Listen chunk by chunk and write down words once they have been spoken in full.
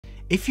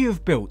If you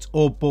have built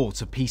or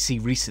bought a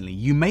PC recently,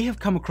 you may have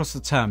come across the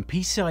term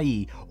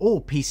PCIe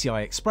or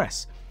PCI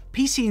Express.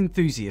 PC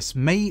enthusiasts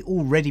may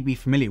already be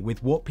familiar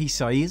with what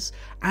PCIe is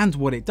and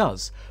what it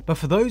does, but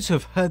for those who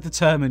have heard the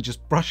term and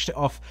just brushed it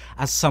off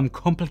as some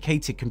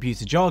complicated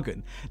computer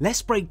jargon,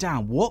 let's break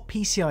down what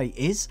PCIe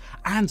is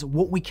and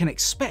what we can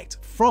expect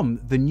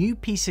from the new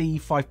PCIe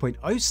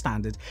 5.0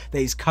 standard that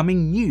is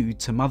coming new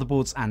to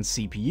motherboards and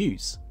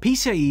CPUs.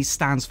 PCIe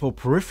stands for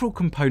Peripheral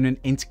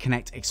Component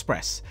Interconnect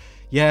Express.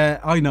 Yeah,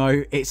 I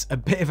know, it's a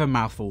bit of a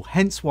mouthful,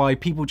 hence why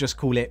people just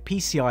call it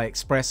PCI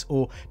Express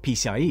or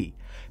PCIe.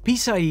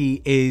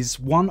 PCIe is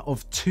one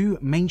of two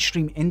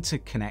mainstream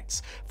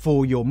interconnects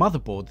for your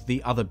motherboard,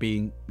 the other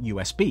being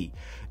USB.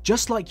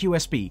 Just like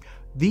USB,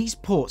 these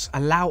ports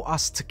allow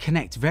us to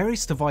connect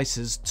various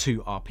devices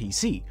to our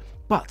PC.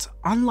 But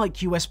unlike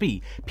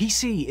USB,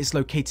 PCIe is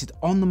located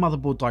on the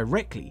motherboard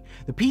directly.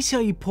 The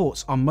PCIe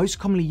ports are most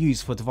commonly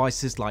used for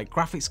devices like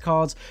graphics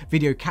cards,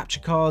 video capture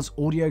cards,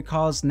 audio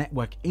cards,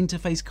 network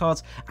interface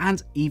cards,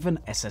 and even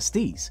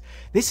SSDs.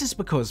 This is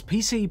because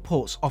PCIe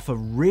ports offer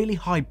really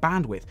high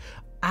bandwidth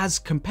as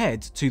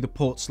compared to the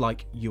ports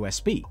like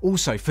USB.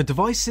 Also, for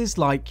devices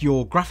like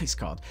your graphics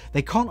card,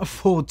 they can't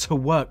afford to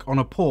work on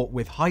a port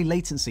with high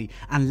latency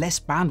and less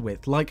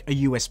bandwidth like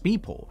a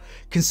USB port.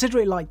 Consider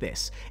it like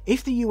this: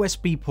 if the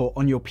USB port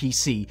on your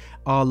PC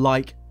are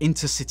like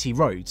intercity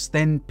roads,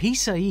 then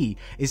PCIe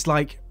is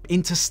like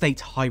interstate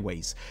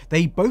highways.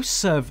 They both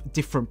serve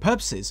different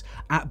purposes,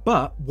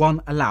 but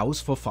one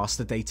allows for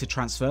faster data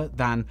transfer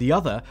than the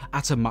other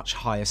at a much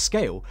higher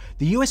scale.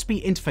 The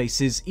USB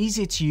interface is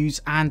easier to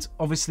use and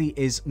obviously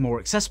is more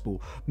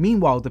accessible.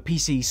 Meanwhile, the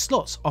PCIe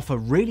slots offer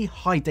really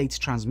high data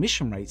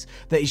transmission rates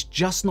that is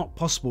just not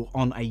possible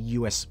on a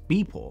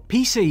USB port.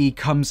 PCIe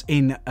comes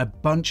in a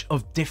bunch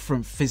of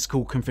different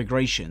physical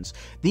configurations.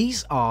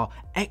 These are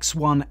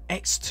X1,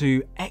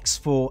 X2,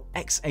 X4,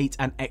 X8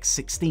 and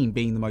X16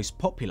 being the most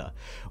popular.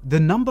 The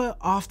number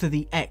after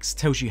the X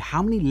tells you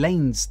how many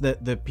lanes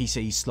that the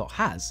PCIe slot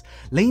has.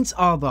 Lanes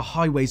are the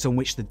highways on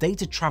which the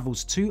data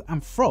travels to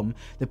and from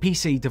the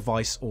PCIe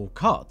device or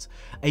card.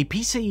 A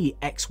PCIe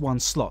X1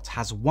 slot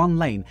has one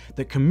lane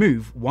that can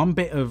move one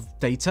bit of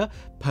data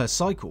per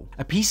cycle.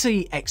 A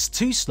PCIe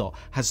X2 slot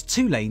has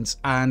two lanes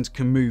and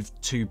can move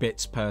 2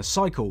 bits per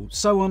cycle,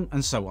 so on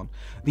and so on.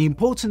 The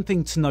important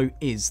thing to note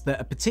is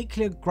that a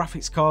particular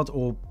graphics card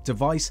or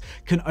device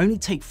can only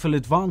take full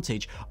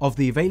advantage of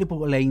the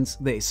available lanes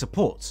that it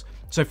supports.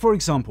 So for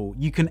example,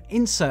 you can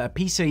insert a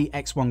PCIe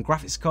X1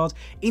 graphics card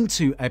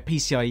into a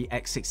PCIe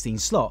X16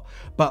 slot,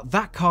 but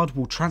that card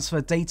will transfer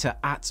data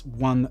at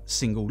one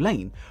single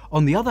lane.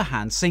 On the other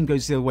hand, same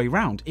goes the other way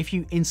around. If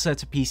you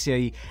insert a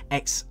PCIe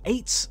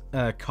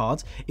X8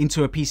 card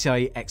into a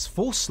PCIe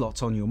X4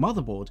 slot on your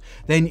motherboard,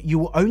 then you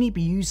will only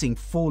be using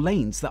 4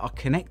 lanes that are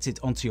connected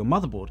onto your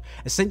motherboard,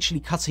 essentially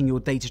cutting your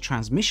data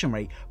transmission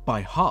rate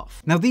by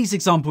half. Now these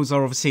examples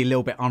are obviously a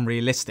little bit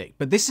unrealistic,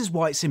 but this is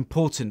why it's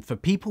important for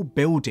people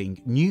building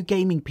new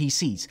gaming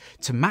PCs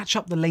to match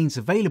up the lanes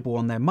available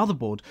on their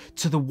motherboard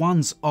to the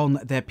ones on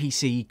their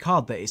PCIe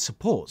card that it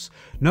supports.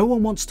 No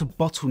one wants to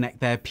bottleneck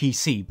their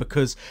PC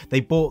because they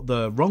bought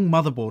the wrong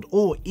motherboard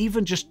or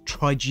even just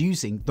tried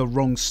using the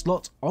wrong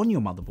slot on your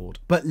motherboard.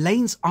 But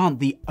lanes aren't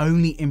the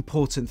only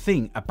important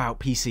thing about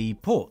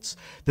PCIe ports.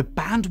 The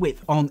bandwidth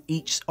on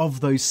each of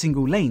those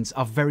single lanes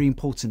are very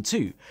important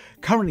too.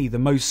 Currently, the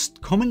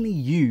most commonly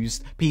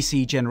used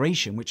PCIe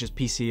generation, which is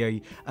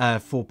PCIe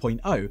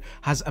 4.0,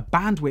 has a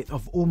bandwidth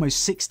of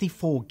almost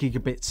 64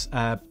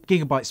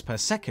 gigabytes per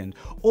second,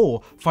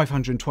 or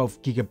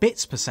 512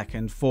 gigabits per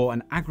second for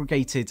an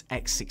aggregated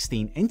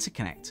X16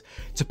 interconnect.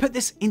 To put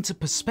this into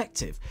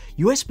perspective,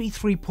 USB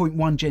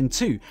 3.1 Gen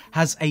 2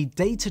 has a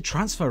data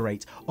transfer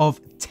rate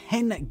of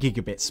 10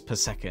 gigabits per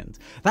second.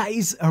 That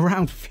is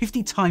around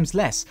 50 times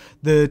less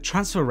the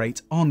transfer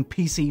rate on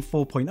PCIe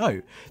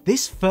 4.0.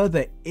 This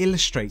further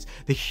illustrates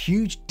the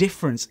huge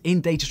difference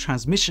in data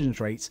transmission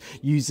rates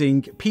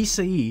using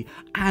PCIe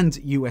and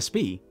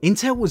USB.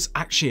 Intel was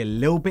actually a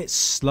little bit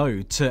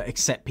slow to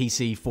accept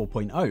PCIe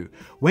 4.0.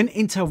 When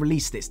Intel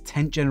released its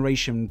 10th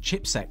generation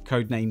chipset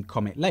codenamed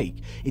Comet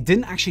Lake, it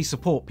didn't actually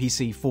support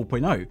PCIe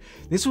 4.0.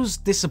 This was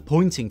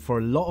disappointing for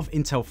a lot of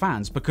Intel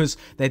fans because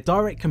their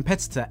direct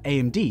competitor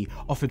AMD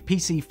offered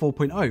PCIe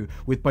 4.0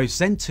 with both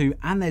Zen 2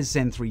 and their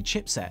Zen 3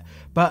 chipset,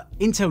 but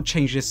Intel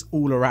changed this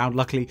all around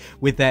luckily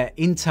with their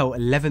Intel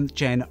 11th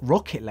gen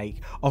Rocket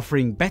Lake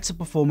offering better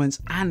performance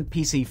and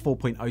PCIe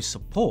 4.0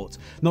 support,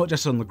 not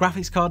just on the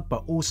graphics card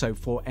but also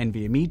for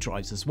NVMe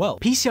drives as well.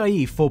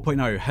 PCIe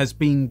 4.0 has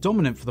been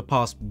dominant for the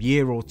past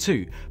year or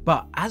two,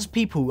 but as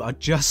people are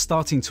just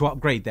starting to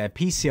upgrade their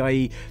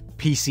PCIe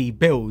PC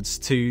builds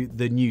to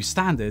the new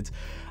standard,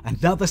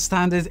 another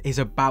standard is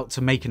about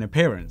to make an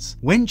appearance.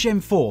 When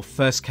Gen 4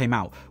 first came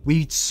out,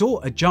 we saw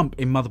a jump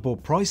in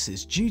motherboard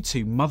prices due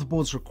to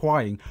motherboards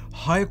requiring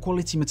higher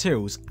quality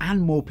materials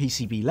and more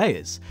PCB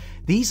layers.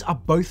 These are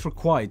both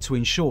required to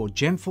ensure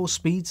Gen 4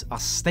 speeds are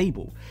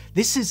stable.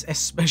 This is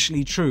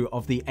especially true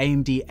of the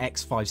AMD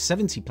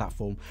X570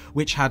 platform,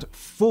 which had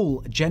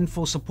full Gen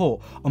 4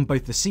 support on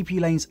both the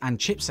CPU lanes and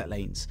chipset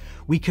lanes.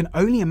 We can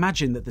only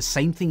imagine that the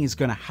same thing is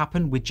going to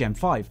happen with Gen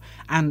 5,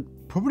 and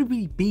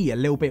probably be a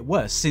little bit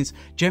worse, since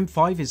Gen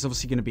 5 is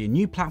obviously going to be a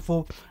new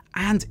platform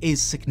and is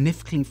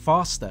significantly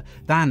faster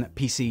than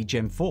PCIe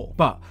Gen 4.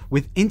 But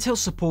with Intel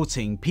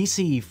supporting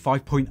PCIe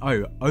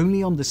 5.0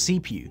 only on the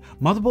CPU,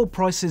 motherboard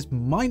prices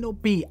might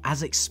not be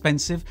as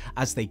expensive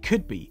as they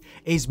could be.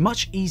 It is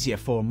much easier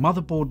for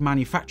motherboard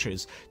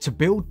manufacturers to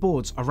build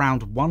boards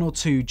around 1 or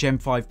 2 Gen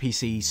 5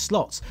 PCIe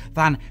slots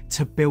than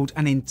to build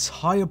an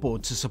entire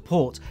board to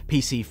support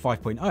PCIe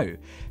 5.0.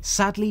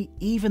 Sadly,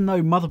 even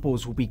though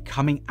motherboards will be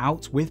coming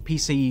out with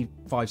PCIe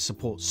 5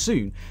 support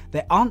soon,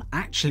 there aren't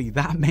actually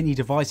that many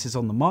devices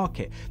on the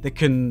market that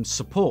can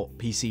support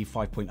PCIe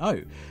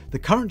 5.0. The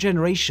current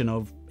generation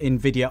of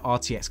NVIDIA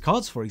RTX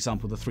cards, for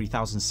example the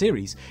 3000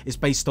 series, is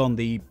based on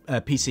the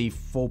PCIe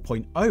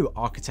 4.0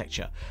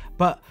 architecture,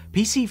 but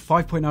PCIe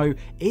 5.0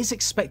 is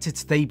expected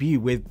to debut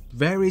with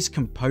various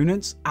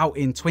components out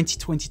in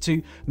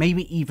 2022,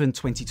 maybe even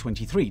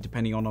 2023,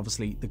 depending on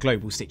obviously the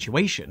global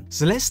situation.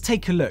 So let's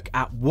take a look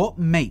at what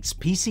makes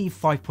PCIe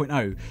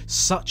 5.0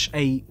 such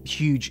a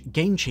huge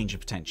game changer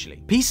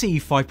potentially. PCIe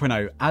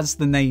 5.0, as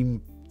the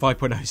name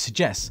 5.0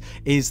 suggests,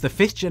 is the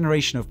 5th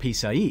generation of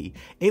PCIe.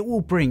 It will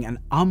bring an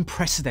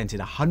unprecedented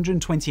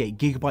 128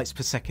 gigabytes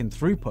per second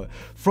throughput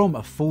from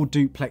a full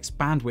duplex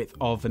bandwidth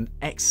of an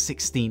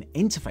X16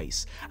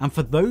 interface. And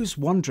for those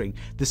wondering,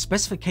 the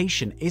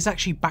specification is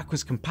actually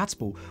backwards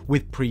compatible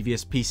with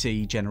previous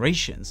PCIe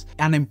generations.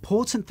 An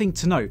important thing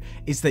to note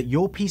is that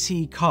your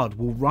PCIe card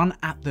will run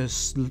at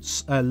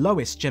the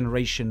lowest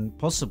generation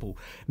possible,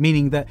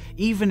 meaning that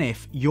even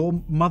if your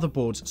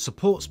motherboard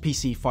supports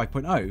PCIe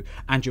 5.0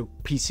 and your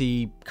PCIe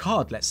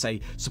card, let's say,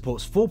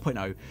 supports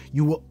 4.0,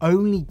 you will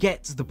only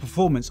get the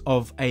performance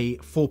of a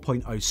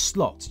 4.0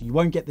 slot. You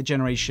won't get the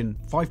generation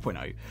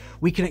 5.0.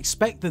 We can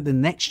expect that the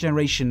next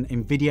generation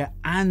NVIDIA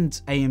and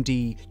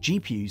AMD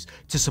GPUs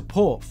to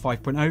support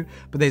 5.0,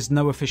 but there's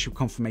no official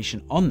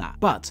confirmation on that.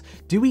 But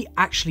do we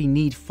actually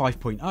need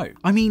 5.0?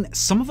 I mean,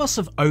 some of us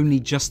have only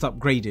just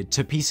upgraded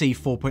to PCIe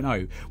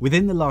 4.0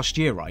 within the last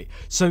year, right?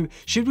 So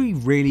should we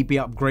really be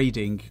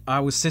upgrading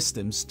our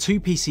systems to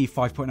PCIe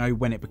 5.0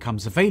 when it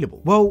becomes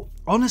available? Well,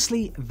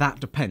 honestly, that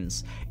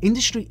depends.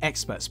 Industry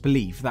experts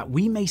believe that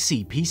we may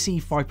see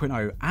PCIe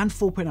 5.0 and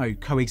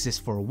 4.0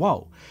 coexist for a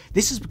while.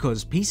 This is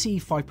because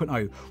PCIe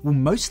 5.0 will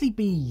mostly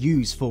be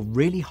used for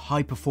really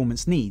high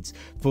performance needs,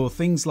 for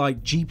things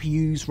like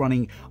GPUs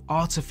running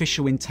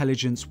artificial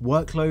intelligence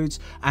workloads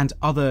and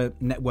other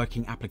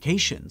networking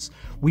applications.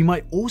 We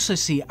might also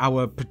see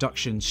our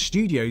production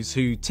studios,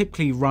 who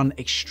typically run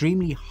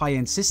extremely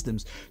high-end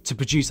systems to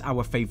produce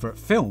our favorite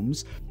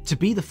films, to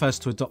be the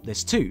first to adopt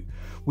this too.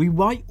 We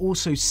might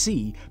also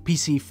see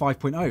PCIe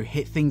 5.0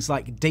 hit things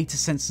like data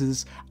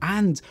centers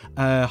and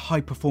high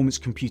performance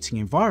computing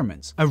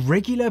environments. A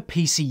regular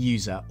PC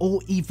user or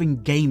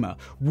even gamer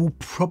will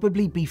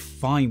probably be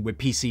fine with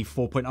PCIe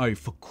 4.0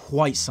 for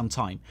quite some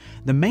time.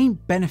 The main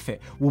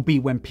benefit will be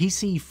when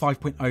PCIe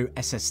 5.0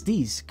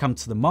 SSDs come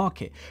to the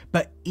market,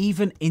 but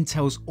even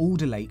Intel's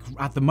Alder Lake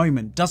at the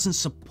moment doesn't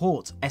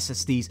support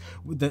SSDs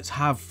that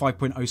have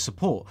 5.0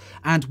 support,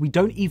 and we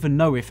don't even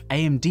know if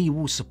AMD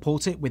will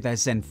support it with their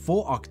Zen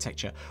 4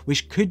 architecture,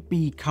 which could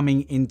be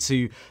coming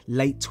into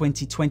late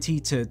 2020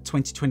 to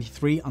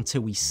 2023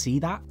 until we see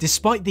that.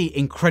 Despite the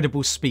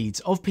incredible speeds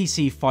of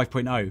PCIe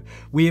 5.0,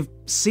 we have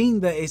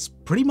seen that it's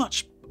pretty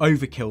much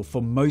overkill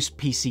for most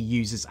PC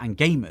users and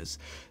gamers.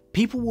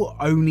 People will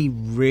only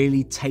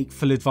really take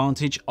full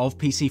advantage of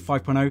PCIe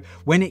 5.0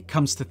 when it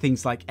comes to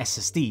things like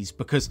SSDs,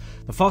 because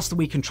the faster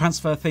we can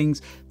transfer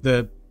things,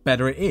 the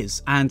better it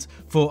is. And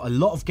for a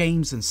lot of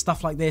games and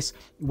stuff like this,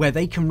 where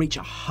they can reach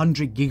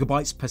 100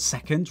 gigabytes per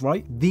second,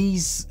 right?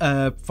 These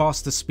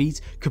faster speeds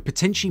could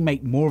potentially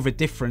make more of a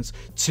difference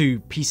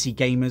to PC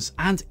gamers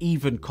and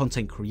even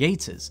content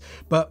creators.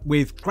 But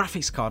with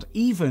graphics card,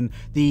 even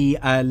the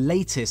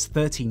latest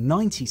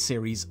 3090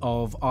 series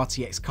of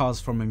RTX cards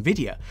from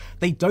NVIDIA,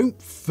 they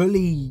don't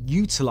fully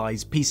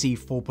utilize PCIe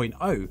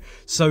 4.0.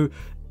 So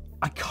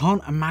I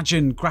can't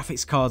imagine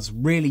graphics cards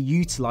really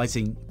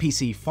utilizing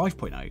PCIe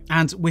 5.0.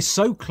 And we're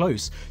so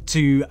close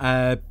to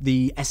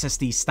the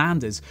SSD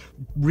standards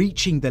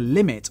reaching the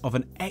limit of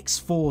an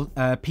X4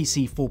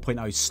 PCIe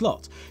 4.0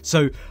 slot.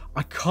 So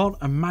I can't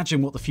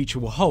imagine what the future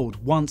will hold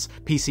once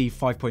PCIe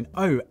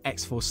 5.0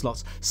 X4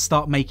 slots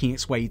start making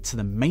its way to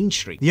the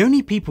mainstream. The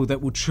only people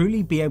that will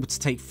truly be able to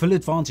take full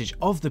advantage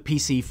of the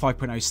PCIe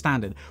 5.0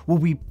 standard will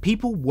be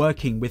people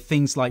working with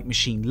things like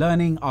machine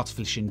learning,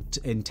 artificial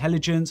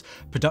intelligence,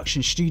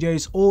 production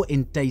studios, or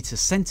in data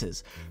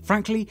centers.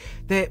 Frankly,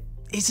 there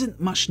isn't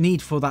much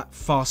need for that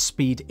fast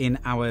speed in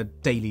our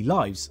daily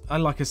lives.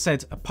 Like I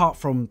said, apart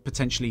from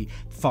potentially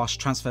fast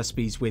transfer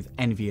speeds with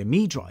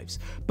NVMe drives,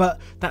 but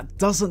that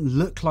doesn't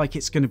look like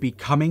it's going to be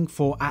coming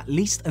for at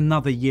least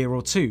another year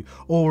or two,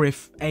 or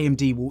if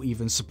AMD will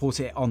even support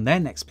it on their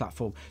next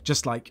platform,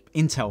 just like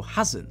Intel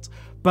hasn't.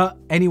 But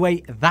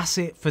anyway, that's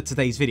it for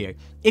today's video.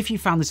 If you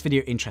found this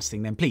video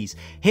interesting, then please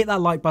hit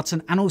that like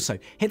button and also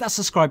hit that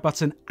subscribe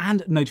button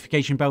and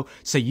notification bell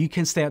so you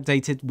can stay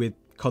updated with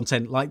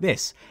content like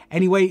this.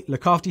 Anyway,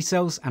 look after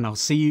yourselves and I'll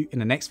see you in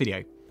the next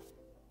video.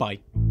 Bye.